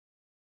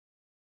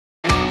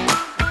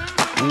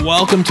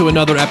Welcome to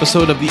another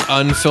episode of the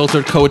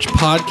Unfiltered Coach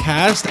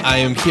podcast. I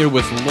am here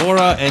with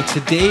Laura, and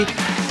today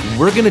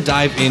we're going to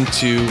dive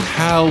into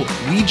how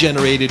we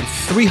generated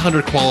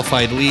 300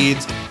 qualified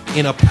leads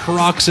in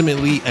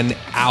approximately an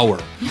hour.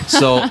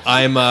 So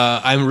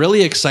I'm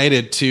really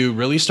excited to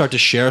really start to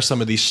share some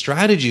of these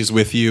strategies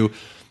with you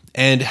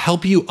and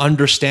help you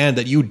understand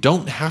that you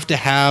don't have to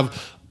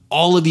have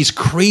all of these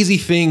crazy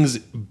things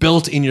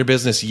built in your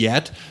business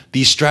yet.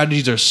 These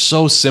strategies are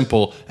so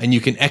simple and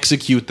you can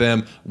execute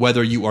them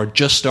whether you are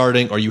just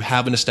starting or you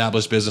have an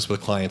established business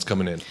with clients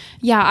coming in.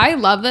 Yeah, I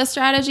love this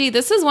strategy.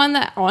 This is one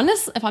that,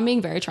 if I'm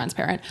being very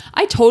transparent,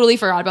 I totally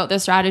forgot about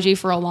this strategy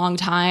for a long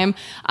time.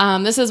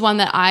 This is one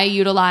that I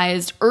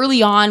utilized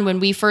early on when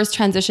we first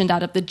transitioned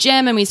out of the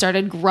gym and we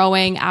started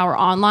growing our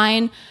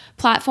online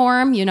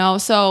platform,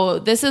 so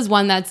this is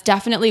one that's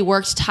definitely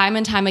worked time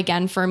and time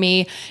again for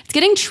me. It's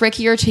getting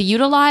trickier to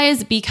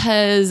utilize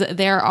because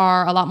there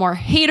are a lot more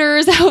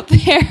haters out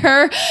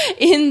there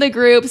in the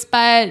groups.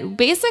 But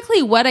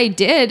basically what I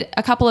did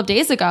a couple of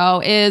days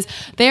ago is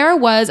there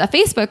was a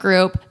Facebook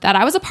group that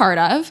I was a part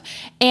of,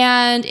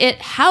 and it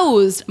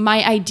housed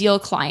my ideal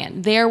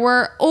client. There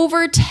were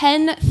over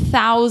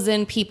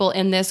 10,000 people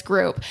in this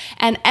group,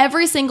 and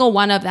every single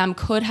one of them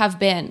could have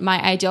been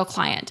my ideal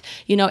client.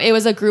 It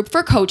was a group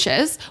for coaches,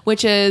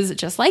 which is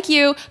just like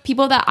you,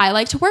 people that I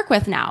like to work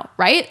with now,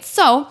 right?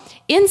 So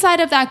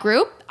inside of that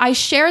group, I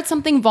shared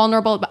something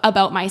vulnerable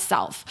about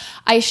myself.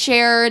 I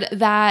shared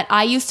that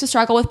I used to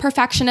struggle with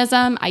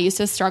perfectionism. I used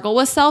to struggle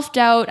with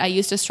self-doubt. I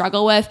used to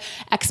struggle with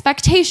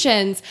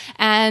expectations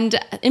and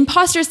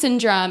imposter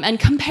syndrome and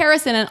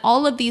comparison and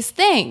all of these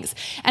things.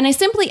 And I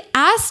simply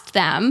asked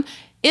them,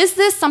 is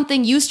this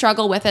something you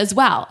struggle with as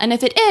well? And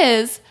if it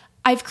is,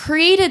 I've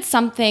created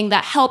something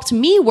that helped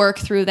me work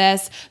through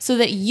this so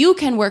that you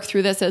can work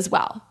through this as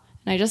well.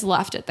 And I just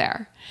left it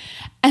there.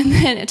 And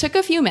then it took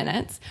a few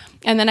minutes.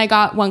 And then I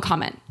got 1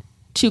 comment,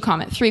 2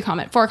 comment, 3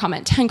 comment, 4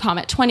 comment, 10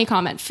 comment, 20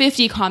 comment,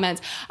 50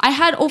 comments. I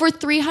had over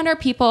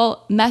 300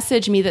 people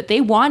message me that they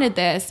wanted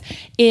this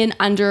in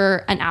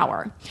under an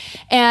hour.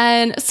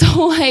 And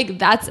so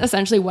that's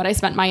essentially what I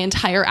spent my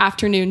entire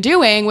afternoon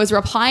doing, was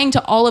replying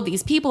to all of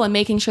these people and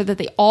making sure that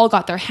they all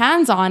got their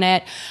hands on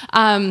it.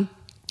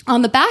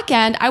 On the back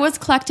end, I was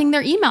collecting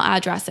their email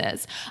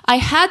addresses. I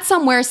had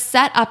somewhere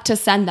set up to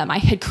send them. I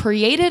had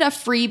created a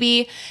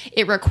freebie.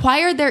 It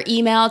required their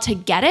email to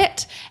get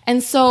it.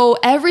 And so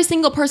every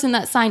single person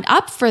that signed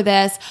up for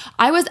this,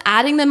 I was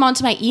adding them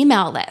onto my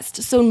email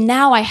list. So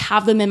now I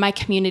have them in my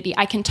community.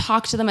 I can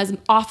talk to them as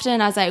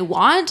often as I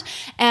want.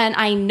 And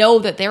I know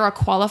that they're a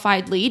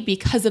qualified lead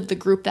because of the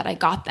group that I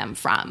got them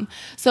from.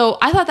 So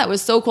I thought that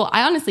was so cool.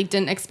 I honestly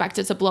didn't expect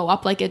it to blow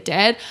up like it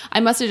did. I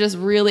must have just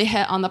really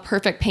hit on the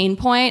perfect pain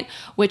point,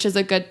 which is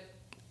a good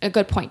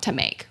point to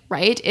make,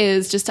 right?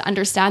 Is just to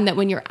understand that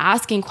when you're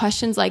asking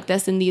questions like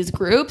this in these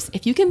groups,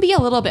 if you can be a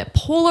little bit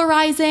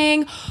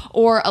polarizing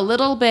or a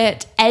little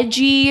bit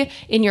edgy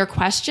in your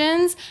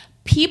questions,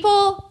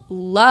 people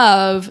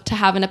love to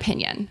have an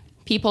opinion.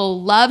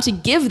 People love to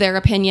give their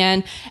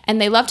opinion,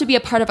 and they love to be a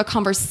part of a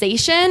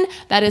conversation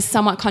that is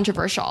somewhat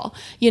controversial.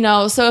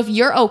 So if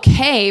you're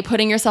okay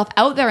putting yourself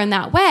out there in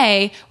that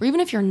way, or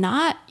even if you're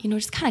not,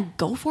 just kind of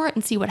go for it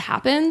and see what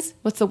happens.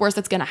 What's the worst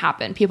that's going to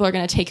happen? People are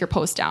going to take your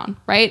post down,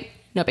 right?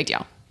 No big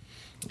deal.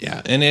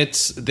 Yeah, and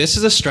this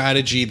is a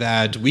strategy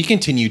that we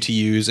continue to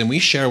use and we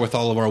share with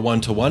all of our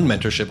one-to-one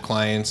mentorship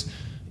clients.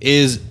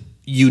 Is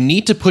you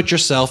need to put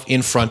yourself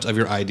in front of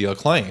your ideal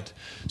client.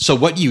 So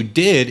what you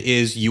did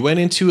is you went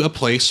into a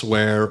place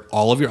where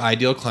all of your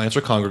ideal clients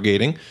are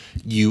congregating.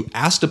 You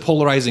asked a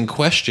polarizing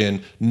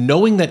question,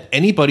 knowing that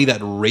anybody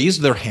that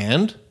raised their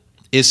hand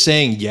is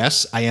saying,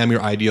 yes, I am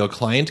your ideal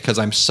client because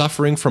I'm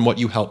suffering from what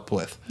you help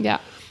with. Yeah.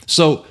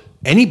 So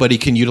anybody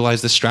can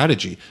utilize this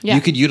strategy. Yeah.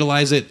 You could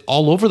utilize it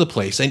all over the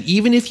place. And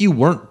even if you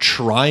weren't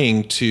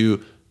trying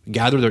to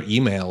gather their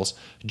emails,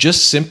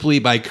 just simply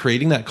by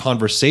creating that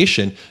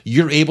conversation,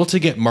 you're able to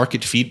get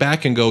market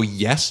feedback and go,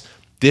 yes,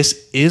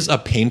 this is a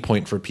pain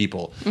point for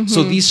people. Mm-hmm.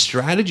 So these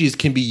strategies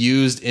can be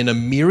used in a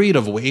myriad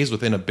of ways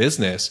within a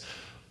business.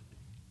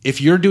 If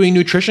you're doing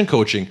nutrition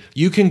coaching,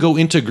 you can go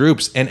into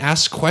groups and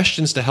ask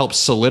questions to help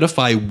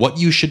solidify what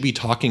you should be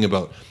talking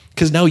about.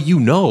 Because now you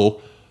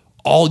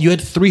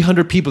had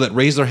 300 people that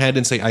raise their hand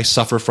and say, I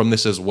suffer from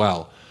this as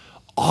well.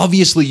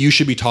 Obviously, you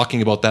should be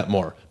talking about that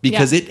more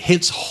because it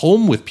hits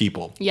home with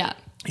people. Yeah.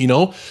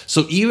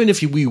 So even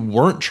if we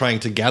weren't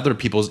trying to gather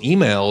people's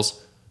emails,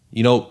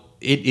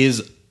 it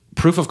is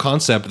proof of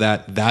concept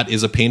that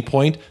is a pain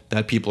point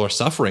that people are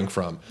suffering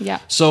from. Yeah.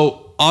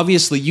 So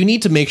obviously you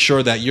need to make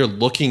sure that you're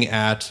looking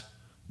at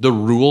the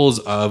rules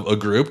of a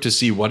group to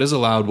see what is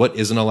allowed, what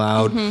isn't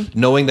allowed,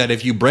 knowing that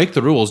if you break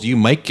the rules, you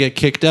might get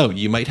kicked out.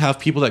 You might have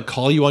people that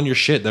call you on your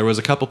shit. There was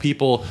a couple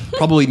people,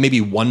 probably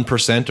maybe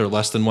 1% or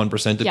less than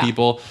 1% of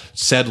people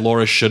said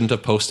Laura shouldn't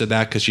have posted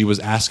that because she was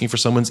asking for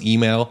someone's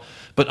email.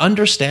 But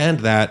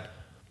understand that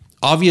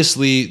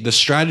obviously the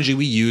strategy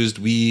we used,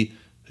 we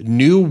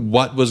knew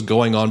what was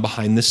going on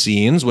behind the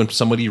scenes when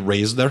somebody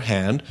raised their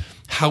hand.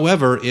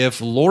 However,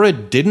 if Laura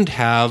didn't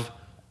have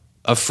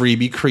a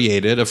freebie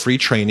created, a free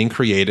training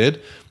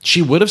created,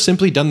 she would have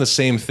simply done the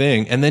same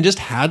thing and then just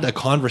had a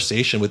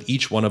conversation with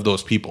each one of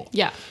those people.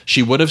 Yeah.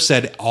 She would have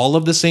said all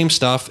of the same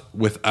stuff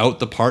without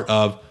the part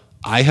of,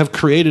 I have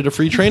created a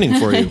free training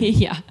for you.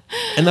 Yeah.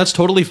 And that's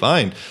totally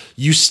fine.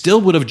 You still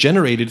would have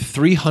generated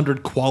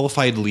 300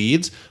 qualified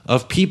leads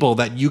of people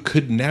that you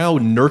could now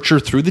nurture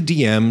through the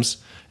DMs,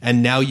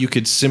 and now you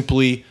could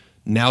simply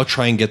now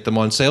try and get them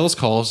on sales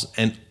calls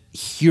and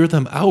hear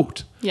them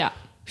out. Yeah.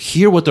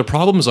 Hear what their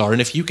problems are,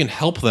 and if you can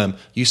help them,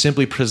 you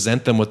simply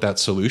present them what that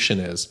solution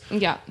is.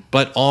 Yeah.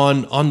 But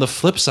on the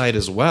flip side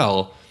as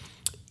well,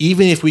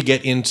 even if we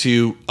get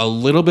into a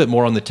little bit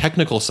more on the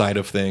technical side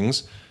of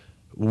things,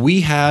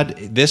 we had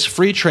this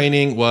free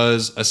training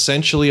was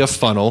essentially a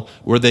funnel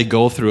where they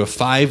go through a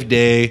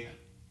 5-day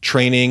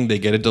training, they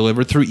get it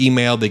delivered through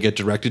email, they get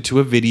directed to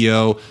a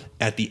video.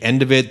 At the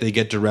end of it, they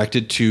get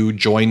directed to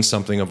join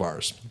something of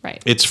ours.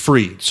 Right. It's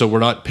free, so we're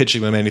not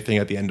pitching them anything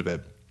at the end of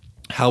it.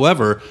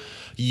 However,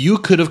 you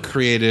could have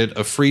created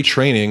a free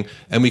training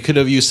and we could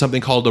have used something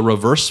called a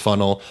reverse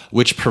funnel,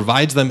 which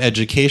provides them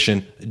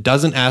education,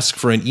 doesn't ask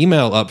for an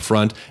email up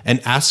front,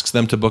 and asks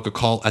them to book a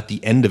call at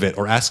the end of it,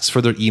 or asks for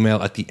their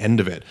email at the end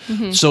of it.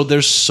 Mm-hmm. So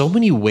there's so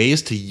many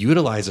ways to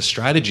utilize a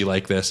strategy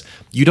like this.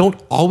 You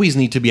don't always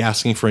need to be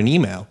asking for an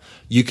email.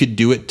 You could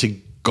do it to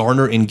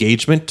garner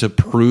engagement, to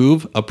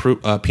prove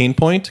a pain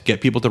point, get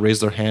people to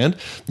raise their hand.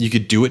 You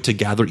could do it to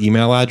gather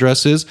email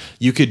addresses.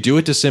 You could do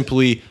it to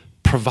simply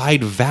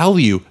provide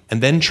value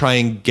and then try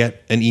and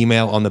get an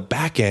email on the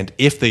back end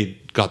if they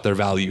got their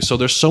value. So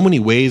there's so many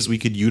ways we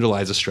could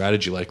utilize a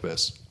strategy like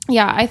this.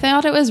 Yeah, I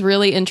thought it was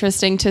really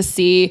interesting to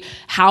see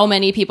how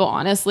many people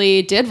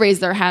honestly did raise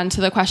their hand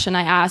to the question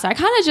I asked. I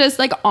kind of just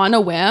like on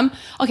a whim,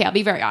 okay, I'll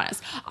be very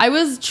honest. I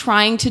was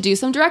trying to do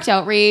some direct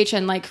outreach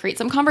and like create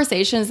some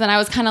conversations, and I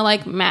was kind of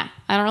like, meh,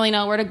 I don't really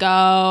know where to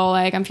go.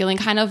 Like I'm feeling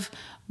kind of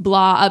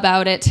blah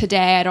about it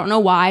today. I don't know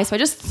why. So I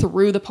just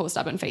threw the post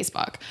up on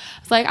Facebook.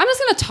 It's like, I'm just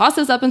going to toss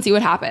this up and see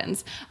what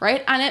happens.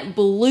 Right. And it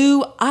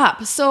blew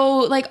up. So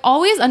like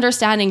always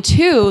understanding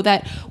too,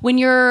 that when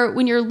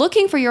you're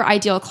looking for your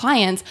ideal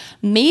clients,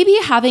 maybe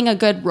having a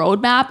good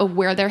roadmap of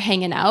where they're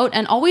hanging out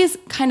and always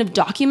kind of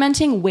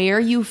documenting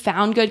where you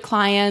found good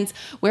clients,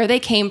 where they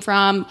came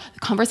from, the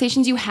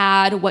conversations you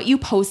had, what you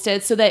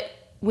posted, so that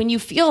when you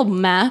feel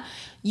meh,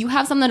 you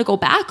have something to go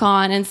back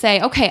on and say,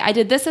 okay, I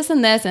did this,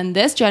 and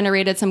this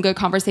generated some good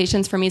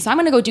conversations for me. So I'm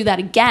going to go do that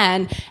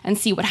again and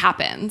see what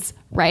happens.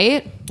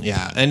 Right?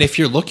 Yeah. And if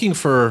you're looking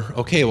for,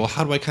 okay, well,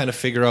 how do I kind of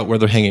figure out where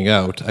they're hanging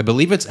out? I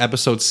believe it's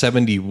episode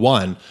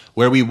 71,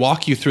 where we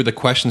walk you through the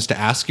questions to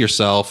ask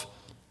yourself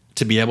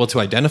to be able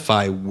to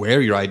identify where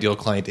your ideal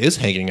client is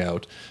hanging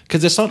out.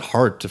 Because it's not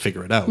hard to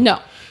figure it out.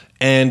 No.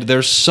 And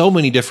there's so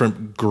many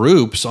different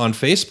groups on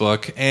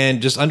Facebook,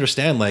 and just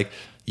understand, like,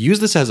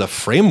 use this as a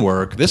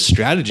framework. This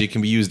strategy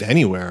can be used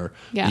anywhere.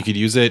 Yeah. You could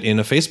use it in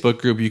a Facebook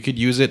group. You could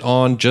use it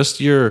on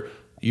just your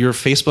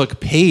Facebook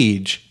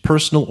page,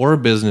 personal or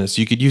business.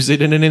 You could use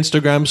it in an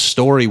Instagram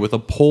story with a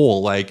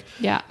poll. Like,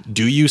 yeah,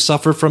 do you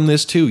suffer from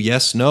this too?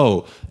 Yes,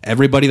 no.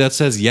 Everybody that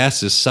says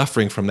yes is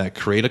suffering from that.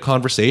 Create a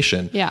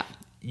conversation. Yeah.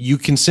 You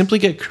can simply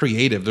get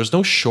creative. There's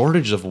no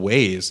shortage of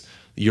ways.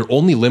 You're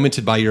only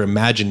limited by your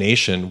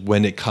imagination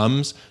when it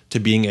comes to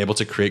being able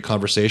to create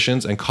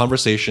conversations, and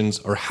conversations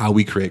are how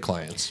we create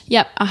clients.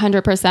 Yep,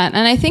 100%. And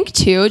I think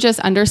too, just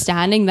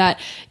understanding that,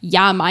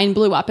 yeah, mine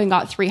blew up and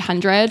got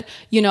 300,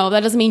 that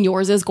doesn't mean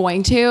yours is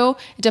going to.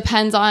 It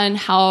depends on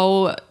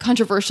how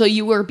controversial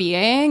you were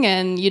being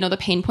and, the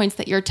pain points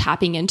that you're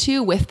tapping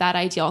into with that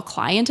ideal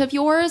client of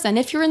yours, and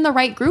if you're in the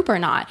right group or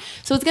not.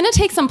 So it's going to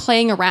take some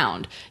playing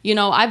around.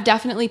 I've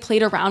definitely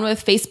played around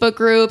with Facebook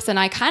groups, and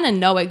I kind of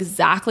know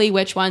exactly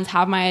which ones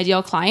have my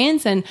ideal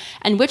clients and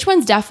which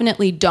ones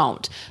definitely don't.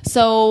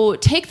 So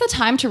take the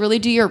time to really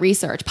do your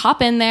research.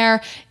 Pop in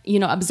there,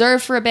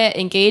 observe for a bit,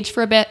 engage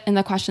for a bit in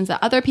the questions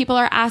that other people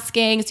are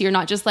asking. So you're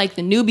not just like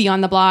the newbie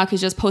on the block who's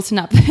just posting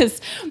up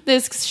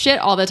this shit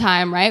all the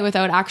time, right?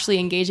 Without actually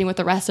engaging with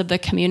the rest of the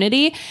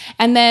community,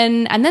 and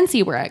then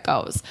see where it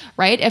goes,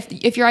 right?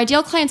 If your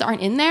ideal clients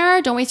aren't in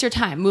there, don't waste your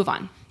time. Move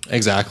on.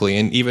 Exactly.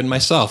 And even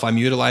myself, I'm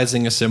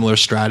utilizing a similar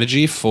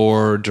strategy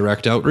for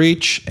direct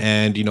outreach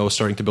and,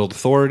 starting to build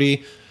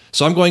authority.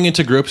 So I'm going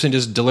into groups and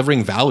just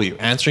delivering value,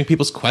 answering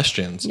people's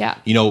questions, yeah,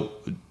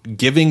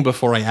 giving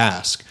before I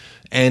ask.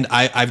 And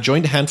I've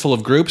joined a handful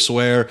of groups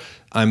where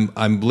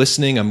I'm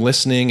listening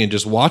and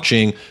just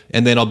watching.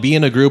 And then I'll be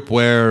in a group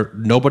where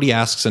nobody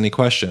asks any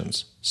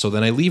questions. So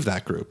then I leave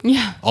that group.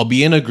 Yeah. I'll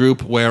be in a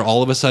group where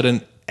all of a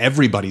sudden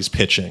everybody's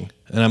pitching.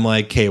 And I'm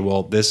like, okay,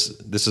 well, this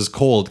is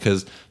cold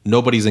because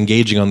nobody's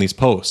engaging on these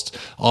posts.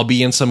 I'll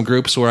be in some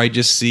groups where I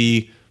just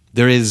see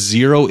there is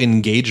zero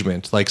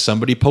engagement. Like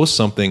somebody posts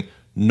something,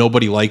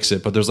 nobody likes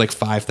it, but there's like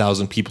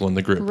 5,000 people in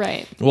the group.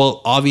 Right.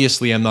 Well,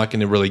 obviously, I'm not going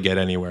to really get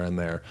anywhere in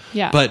there.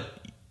 Yeah. But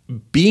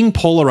being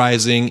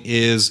polarizing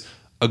is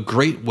a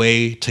great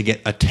way to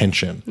get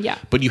attention. Yeah.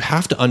 But you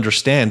have to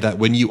understand that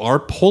when you are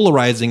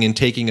polarizing and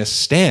taking a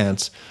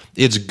stance,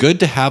 it's good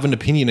to have an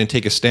opinion and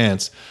take a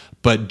stance,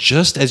 But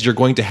just as you're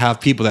going to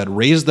have people that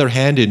raise their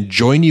hand and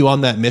join you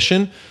on that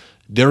mission,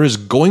 there is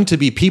going to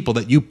be people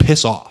that you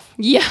piss off.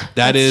 Yeah.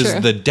 That is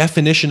true. the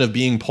definition of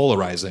being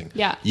polarizing.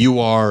 Yeah. You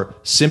are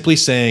simply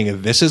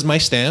saying, this is my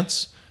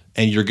stance.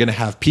 And you're going to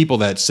have people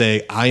that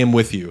say, I am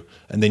with you.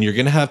 And then you're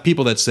going to have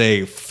people that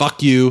say,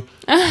 fuck you.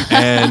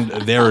 And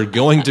they're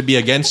going to be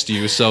against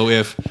you. So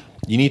if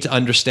you need to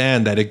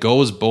understand that it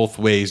goes both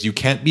ways, you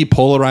can't be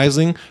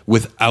polarizing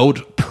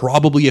without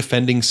probably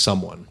offending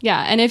someone.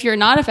 Yeah. And if you're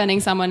not offending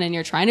someone and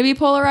you're trying to be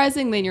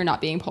polarizing, then you're not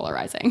being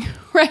polarizing.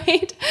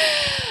 Right.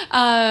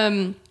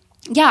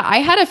 Yeah, I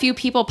had a few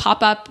people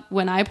pop up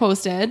when I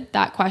posted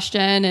that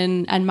question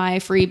and my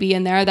freebie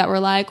in there that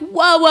were like,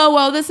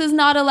 whoa, this is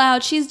not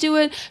allowed. She's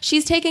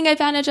taking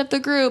advantage of the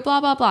group,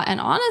 blah, blah, blah. And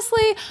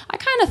honestly, I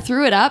kind of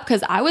threw it up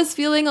because I was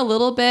feeling a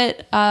little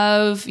bit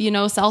of,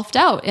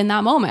 self-doubt in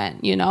that moment.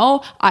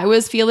 I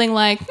was feeling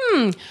like,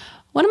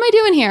 what am I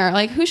doing here?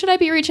 Like, who should I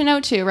be reaching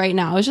out to right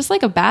now? It's just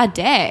like a bad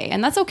day,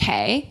 and that's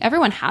okay.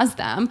 Everyone has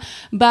them.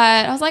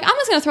 But I was like, I'm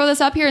just going to throw this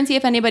up here and see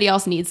if anybody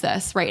else needs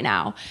this right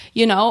now.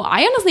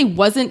 I honestly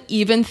wasn't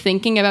even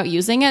thinking about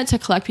using it to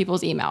collect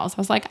people's emails.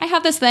 I was like, I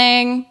have this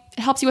thing. It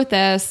helps you with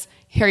this.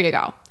 Here you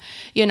go.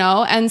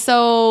 And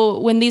so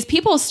when these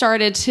people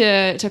started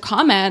to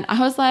comment, I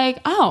was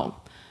like, oh,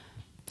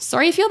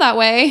 sorry you feel that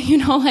way.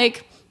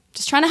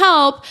 Just trying to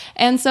help.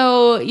 And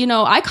so,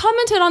 I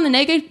commented on the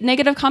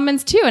negative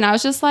comments too. And I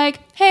was just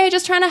like, hey,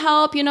 just trying to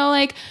help,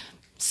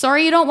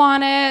 sorry you don't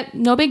want it.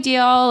 No big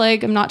deal.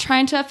 Like, I'm not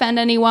trying to offend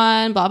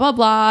anyone, blah, blah,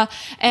 blah.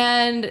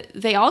 And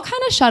they all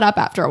kind of shut up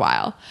after a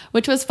while,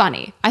 which was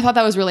funny. I thought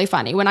that was really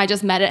funny when I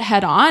just met it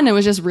head on and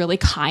was just really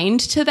kind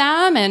to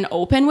them and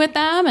open with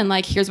them. And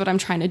like, here's what I'm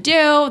trying to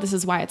do. This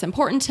is why it's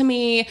important to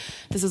me.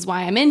 This is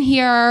why I'm in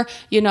here,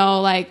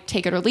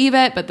 take it or leave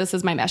it, but this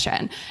is my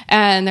mission.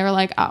 And they were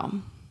like,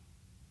 oh,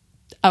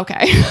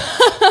 okay.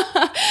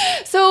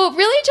 So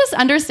really just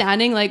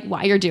understanding like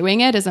why you're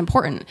doing it is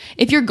important.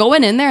 If you're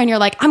going in there and you're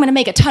like, I'm going to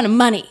make a ton of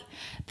money,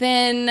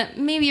 then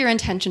maybe your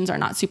intentions are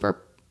not super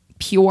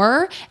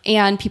pure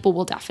and people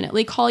will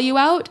definitely call you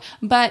out.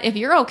 But if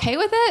you're okay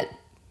with it,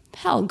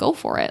 hell, go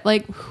for it.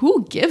 Like,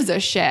 who gives a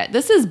shit?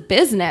 This is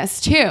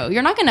business too.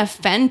 You're not going to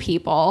offend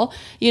people,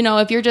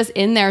 if you're just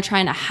in there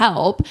trying to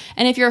help.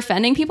 And if you're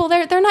offending people,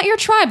 they're not your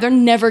tribe. They're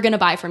never going to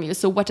buy from you.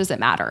 So what does it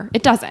matter?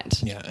 It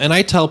doesn't. Yeah. And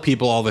I tell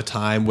people all the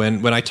time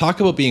when I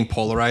talk about being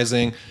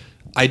polarizing,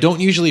 I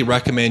don't usually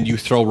recommend you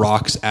throw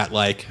rocks at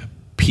like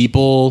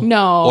people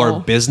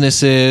or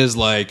businesses.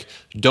 Like,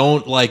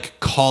 don't like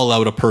call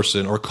out a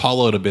person or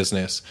call out a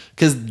business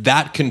because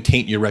that can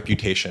taint your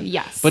reputation.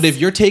 Yes. But if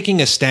you're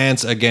taking a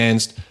stance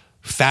against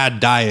fad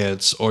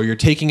diets or you're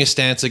taking a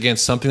stance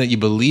against something that you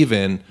believe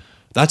in,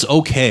 that's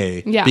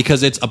okay. Yeah.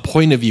 Because it's a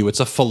point of view, it's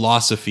a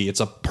philosophy, it's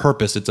a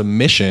purpose, it's a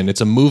mission, it's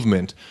a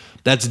movement.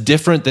 That's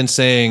different than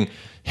saying,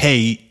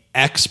 hey,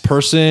 X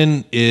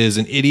person is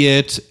an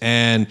idiot.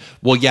 And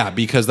well, yeah,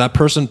 because that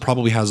person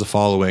probably has a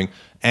following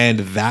and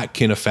that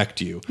can affect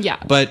you. Yeah.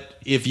 But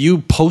if you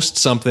post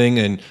something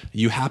and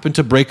you happen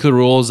to break the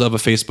rules of a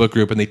Facebook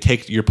group and they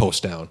take your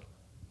post down,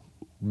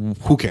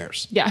 who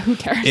cares? Yeah, who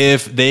cares?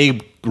 If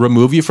they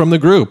remove you from the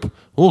group,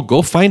 well,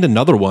 go find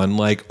another one.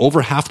 Like,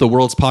 over half the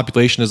world's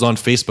population is on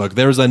Facebook.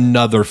 There's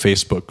another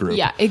Facebook group.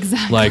 Yeah,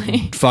 exactly.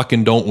 Like,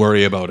 fucking don't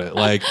worry about it.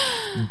 Like,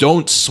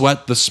 don't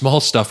sweat the small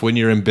stuff when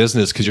you're in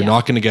business because you're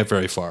not going to get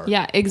very far.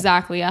 Yeah,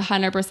 exactly.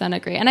 100%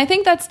 agree. And I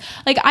think that's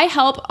like, I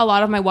help a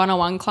lot of my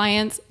one-on-one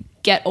clients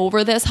get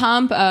over this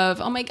hump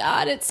of, oh my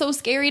God, it's so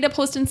scary to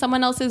post in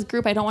someone else's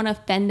group. I don't want to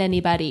offend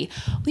anybody.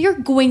 Well, you're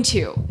going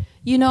to.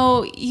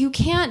 You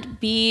can't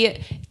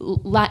be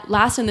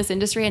last in this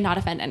industry and not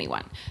offend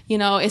anyone.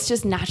 It's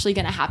just naturally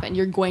going to happen.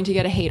 You're going to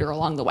get a hater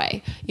along the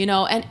way,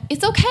 and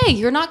it's okay.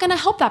 You're not going to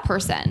help that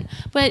person.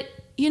 But,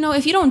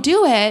 if you don't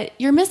do it,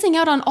 you're missing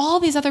out on all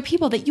these other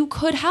people that you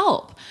could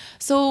help.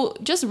 So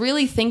just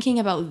really thinking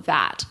about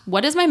that.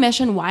 What is my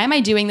mission? Why am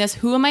I doing this?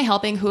 Who am I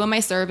helping? Who am I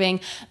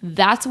serving?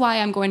 That's why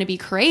I'm going to be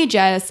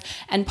courageous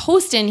and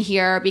post in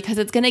here because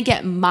it's going to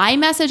get my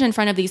message in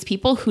front of these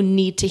people who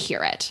need to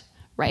hear it,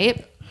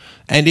 right?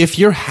 And if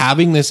you're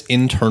having this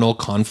internal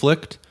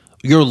conflict,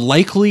 you're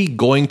likely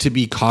going to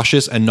be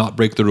cautious and not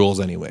break the rules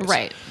anyways.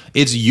 Right.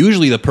 It's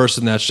usually the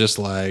person that's just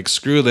like,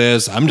 screw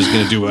this, I'm just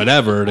going to do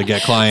whatever to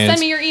get clients.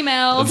 Send me your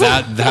emails.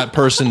 That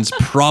person's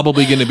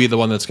probably going to be the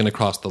one that's going to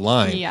cross the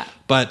line. Yeah.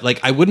 But like,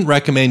 I wouldn't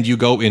recommend you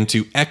go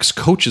into X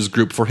coach's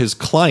group for his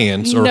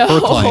clients or her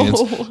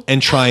clients and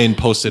try and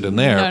post it in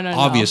there,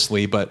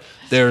 obviously. But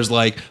there's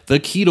like the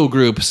keto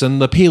groups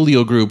and the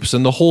paleo groups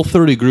and the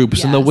Whole30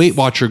 groups and the Weight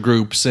Watcher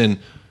groups and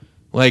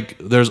like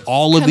there's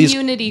all of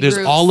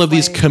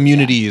these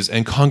communities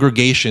and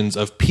congregations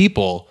of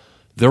people.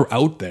 They're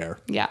out there.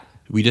 Yeah.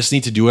 We just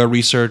need to do our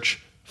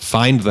research,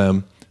 find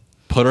them,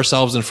 put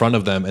ourselves in front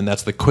of them, and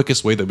that's the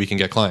quickest way that we can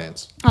get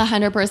clients.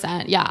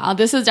 100%. Yeah.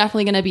 This is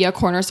definitely going to be a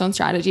cornerstone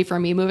strategy for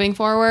me moving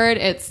forward.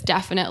 It's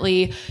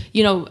definitely,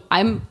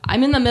 I'm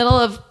in the middle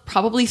of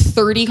probably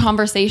 30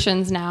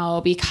 conversations now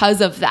because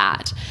of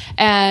that.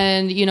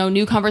 And,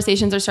 new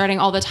conversations are starting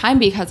all the time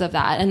because of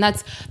that. And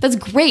that's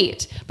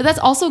great, but that's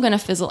also going to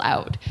fizzle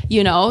out,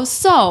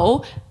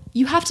 So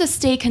you have to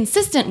stay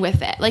consistent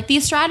with it. Like,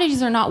 these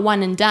strategies are not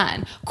one and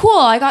done. Cool,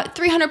 I got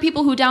 300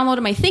 people who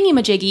downloaded my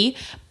thingy-majiggy,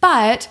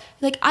 but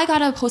I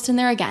gotta post in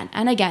there again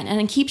and again and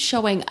then keep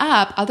showing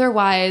up.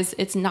 Otherwise,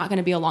 it's not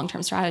gonna be a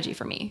long-term strategy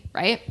for me,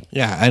 right?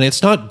 Yeah, and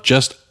it's not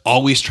just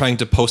always trying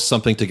to post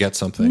something to get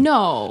something.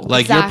 No,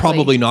 You're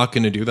probably not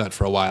gonna do that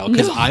for a while,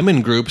 because I'm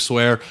in groups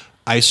where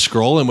I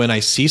scroll, and when I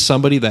see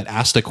somebody that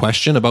asked a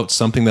question about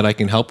something that I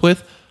can help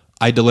with,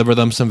 I deliver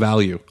them some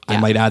value. Yeah. I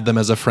might add them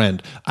as a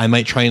friend. I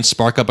might try and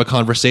spark up a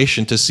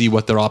conversation to see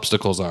what their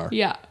obstacles are.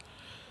 Yeah.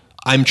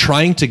 I'm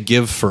trying to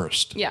give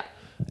first. Yeah.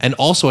 And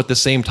also at the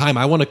same time,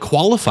 I want to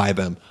qualify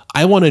them.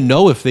 I want to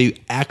know if they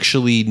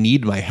actually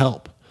need my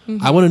help.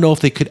 Mm-hmm. I want to know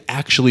if they could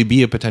actually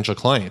be a potential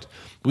client.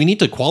 We need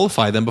to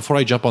qualify them before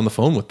I jump on the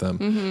phone with them.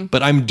 Mm-hmm.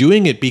 But I'm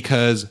doing it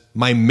because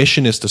my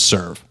mission is to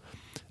serve.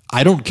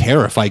 I don't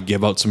care if I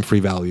give out some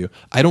free value.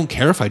 I don't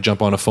care if I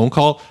jump on a phone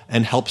call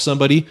and help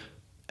somebody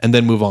and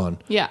then move on.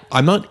 Yeah.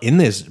 I'm not in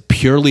this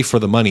purely for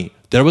the money.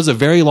 There was a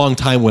very long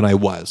time when I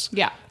was.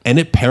 Yeah. And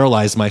it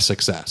paralyzed my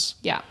success.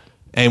 Yeah.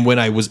 And when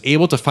I was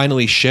able to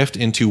finally shift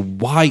into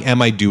why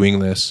am I doing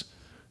this?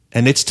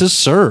 And it's to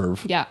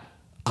serve. Yeah.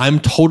 I'm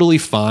totally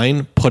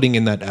fine putting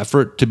in that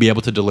effort to be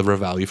able to deliver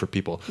value for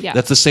people. Yeah.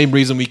 That's the same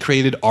reason we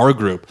created our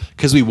group,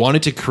 because we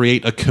wanted to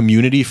create a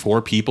community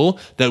for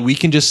people that we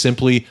can just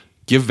simply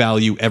give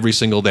value every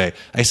single day.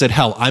 I said,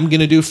 hell, I'm going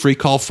to do Free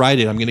Call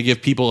Friday. I'm going to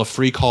give people a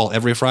free call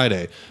every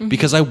Friday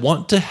because I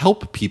want to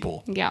help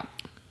people. Yeah.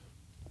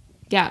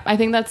 Yeah. I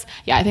think that's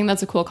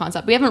a cool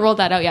concept. We haven't rolled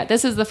that out yet.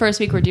 This is the first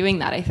week we're doing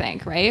that, I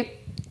think, right?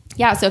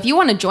 Yeah, so if you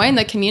want to join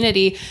the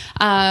community,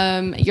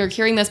 you're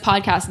hearing this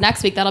podcast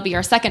next week, that'll be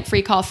our second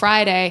Free Call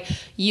Friday.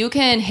 You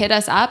can hit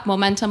us up,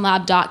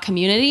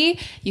 momentumlab.community.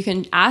 You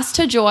can ask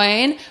to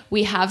join.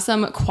 We have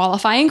some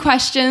qualifying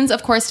questions,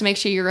 of course, to make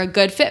sure you're a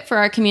good fit for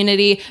our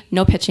community.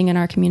 No pitching in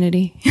our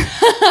community.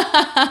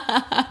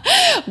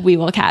 We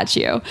will catch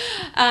you.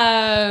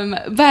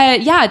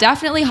 But yeah,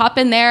 definitely hop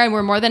in there, and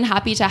we're more than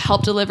happy to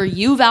help deliver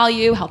you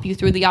value, help you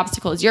through the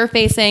obstacles you're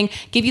facing,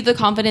 give you the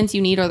confidence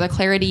you need or the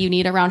clarity you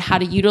need around how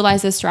to utilize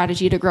this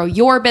strategy to grow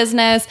your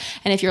business.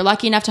 And if you're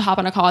lucky enough to hop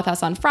on a call with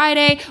us on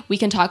Friday, we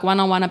can talk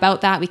one-on-one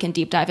about that. We can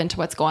deep dive into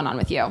what's going on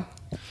with you.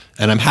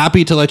 And I'm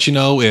happy to let you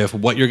know if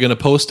what you're going to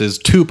post is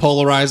too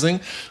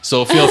polarizing.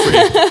 So feel free.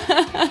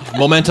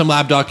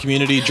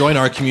 MomentumLab.community. Join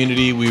our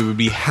community. We would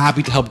be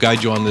happy to help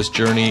guide you on this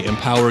journey,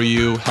 empower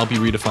you, help you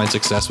redefine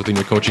success within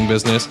your coaching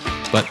business.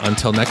 But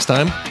until next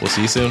time, we'll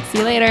see you soon. See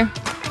you later.